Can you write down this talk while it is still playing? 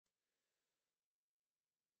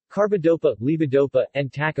Carbidopa, levodopa,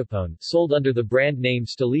 entacapone, sold under the brand name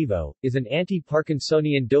Stalevo, is an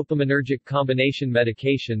anti-Parkinsonian dopaminergic combination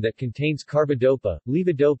medication that contains carbidopa,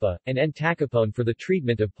 levodopa, and entacapone for the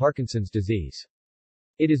treatment of Parkinson's disease.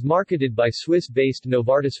 It is marketed by Swiss-based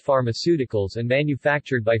Novartis Pharmaceuticals and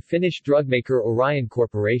manufactured by Finnish drugmaker Orion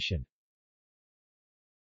Corporation.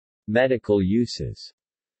 Medical uses.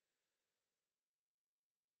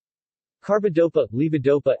 Carbidopa,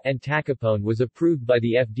 levodopa, entacapone was approved by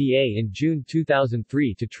the FDA in June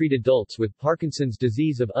 2003 to treat adults with Parkinson's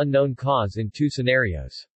disease of unknown cause in two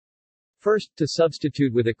scenarios. First, to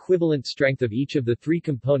substitute with equivalent strength of each of the three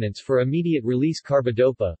components for immediate-release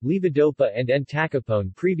carbidopa, levodopa and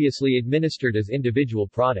entacapone previously administered as individual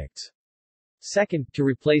products. Second, to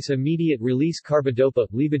replace immediate-release carbidopa,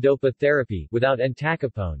 levodopa therapy without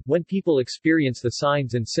entacapone when people experience the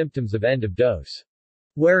signs and symptoms of end-of-dose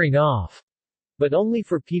wearing off, but only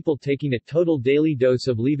for people taking a total daily dose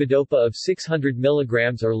of levodopa of 600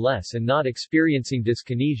 mg or less and not experiencing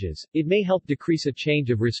dyskinesias. It may help decrease a change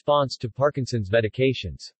of response to Parkinson's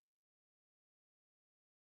medications.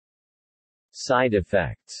 Side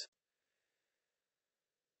effects.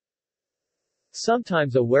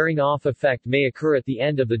 Sometimes a wearing-off effect may occur at the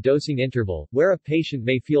end of the dosing interval, where a patient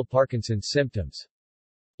may feel Parkinson's symptoms.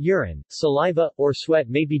 Urine, saliva, or sweat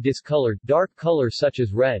may be discolored, dark color such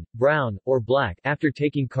as red, brown, or black, after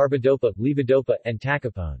taking carbidopa, levodopa,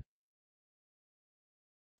 entacapone.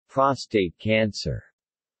 Prostate cancer.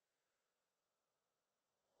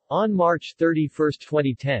 On March 31,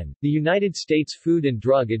 2010, the United States Food and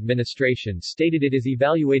Drug Administration stated it is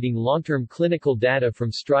evaluating long-term clinical data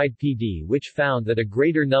from STRIDE-PD which found that a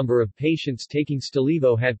greater number of patients taking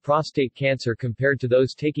Stalevo had prostate cancer compared to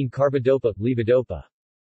those taking carbidopa, levodopa.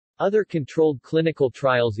 Other controlled clinical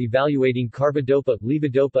trials evaluating carbidopa,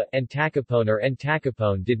 levodopa,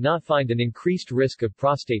 entacapone did not find an increased risk of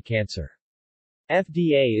prostate cancer.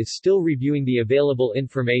 FDA is still reviewing the available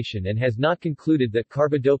information and has not concluded that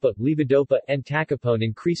carbidopa, levodopa, entacapone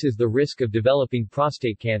increases the risk of developing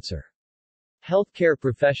prostate cancer. Healthcare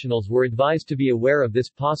professionals were advised to be aware of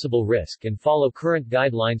this possible risk and follow current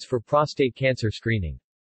guidelines for prostate cancer screening.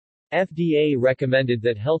 FDA recommended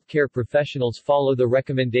that healthcare professionals follow the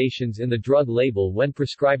recommendations in the drug label when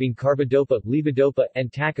prescribing carbidopa, levodopa,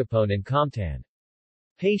 entacapone and Comtan.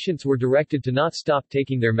 Patients were directed to not stop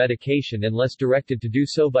taking their medication unless directed to do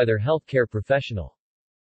so by their healthcare professional.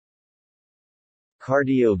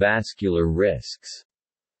 Cardiovascular risks.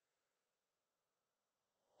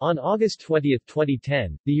 On August 20,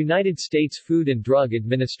 2010, the United States Food and Drug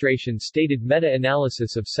Administration stated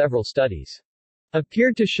meta-analysis of several studies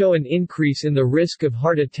appeared to show an increase in the risk of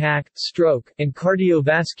heart attack, stroke, and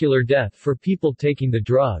cardiovascular death for people taking the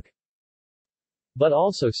drug, but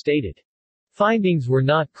also stated, findings were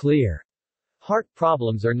not clear. Heart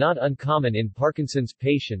problems are not uncommon in Parkinson's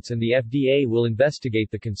patients and the FDA will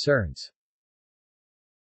investigate the concerns.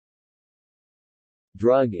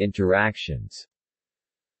 Drug interactions.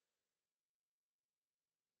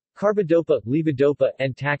 Carbidopa, levodopa,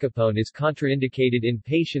 entacapone is contraindicated in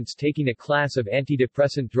patients taking a class of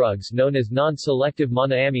antidepressant drugs known as non-selective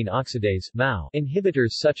monoamine oxidase (MAO)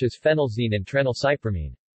 inhibitors such as phenelzine and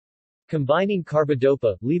tranylcypromine. Combining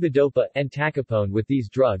carbidopa, levodopa, entacapone with these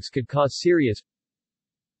drugs could cause serious,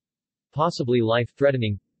 possibly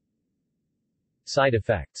life-threatening, side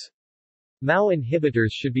effects. MAO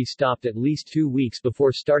inhibitors should be stopped at least 2 weeks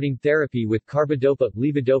before starting therapy with carbidopa,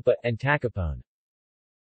 levodopa, entacapone.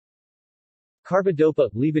 Carbidopa,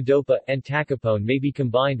 levodopa, entacapone may be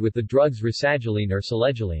combined with the drugs rasagiline or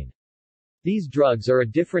selegiline. These drugs are a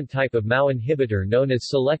different type of MAO inhibitor known as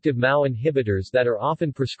selective MAO inhibitors that are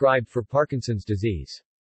often prescribed for Parkinson's disease.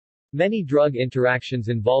 Many drug interactions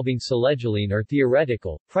involving selegiline are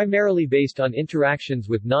theoretical, primarily based on interactions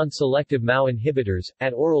with non-selective MAO inhibitors.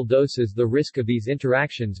 At oral doses the risk of these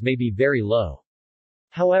interactions may be very low.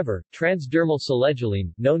 However, transdermal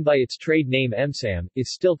selegiline, known by its trade name EMSAM,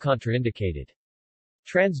 is still contraindicated.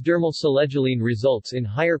 Transdermal selegiline results in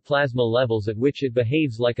higher plasma levels at which it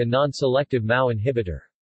behaves like a non-selective MAO inhibitor.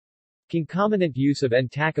 Concomitant use of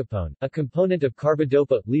entacapone, a component of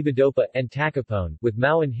carbidopa, levodopa, entacapone, with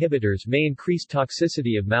MAO inhibitors may increase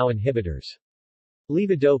toxicity of MAO inhibitors.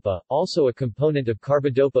 Levodopa, also a component of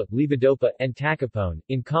carbidopa, levodopa, entacapone,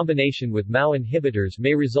 in combination with MAO inhibitors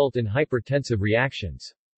may result in hypertensive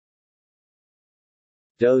reactions.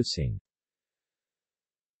 Dosing.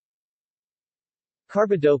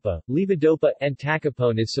 Carbidopa, levodopa,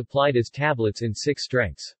 entacapone is supplied as tablets in 6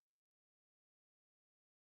 strengths.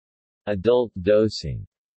 Adult dosing.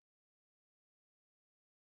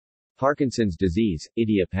 Parkinson's disease,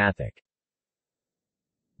 idiopathic.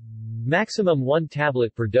 Maximum 1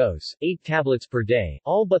 tablet per dose, 8 tablets per day,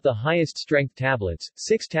 all but the highest strength tablets,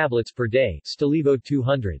 6 tablets per day, Stalevo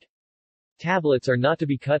 200. Tablets are not to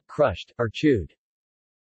be cut, crushed, or chewed.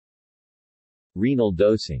 Renal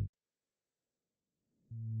dosing.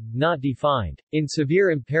 Not defined. In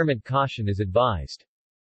severe impairment, caution is advised.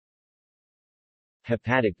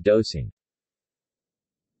 Hepatic dosing.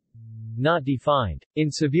 Not defined.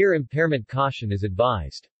 In severe impairment, caution is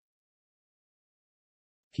advised.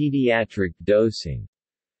 Pediatric dosing.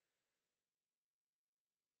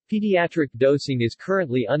 Pediatric dosing is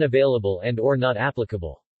currently unavailable and/or not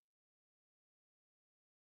applicable.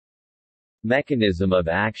 Mechanism of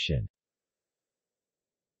action.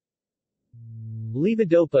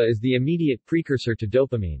 Levodopa is the immediate precursor to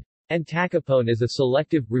dopamine. Entacapone is a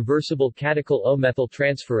selective, reversible catechol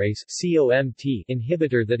O-methyltransferase (COMT)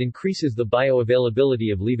 inhibitor that increases the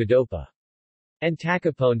bioavailability of levodopa.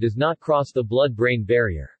 Entacapone does not cross the blood-brain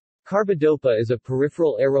barrier. Carbidopa is a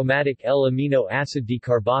peripheral aromatic L-amino acid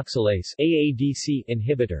decarboxylase (AADC)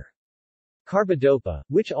 inhibitor. Carbidopa,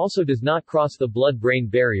 which also does not cross the blood-brain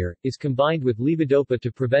barrier, is combined with levodopa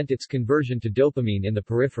to prevent its conversion to dopamine in the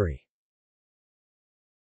periphery.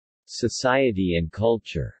 Society and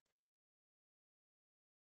culture.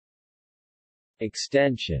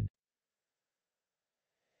 Extension.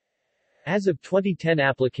 As of 2010,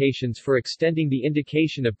 applications for extending the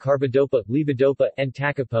indication of carbidopa, levodopa,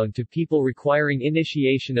 entacapone to people requiring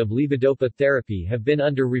initiation of levodopa therapy have been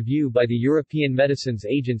under review by the European Medicines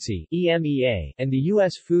Agency (EMEA) and the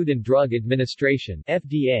U.S. Food and Drug Administration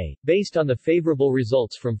 (FDA), based on the favorable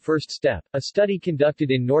results from First Step, a study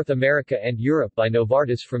conducted in North America and Europe by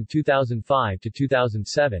Novartis from 2005 to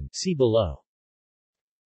 2007. See below.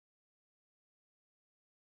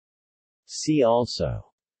 See also: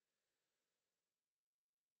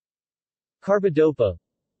 Carbidopa,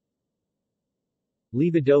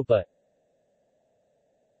 levodopa,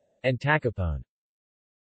 entacapone.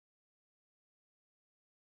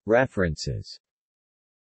 References.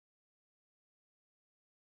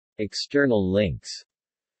 External links.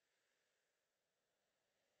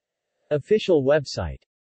 Official website.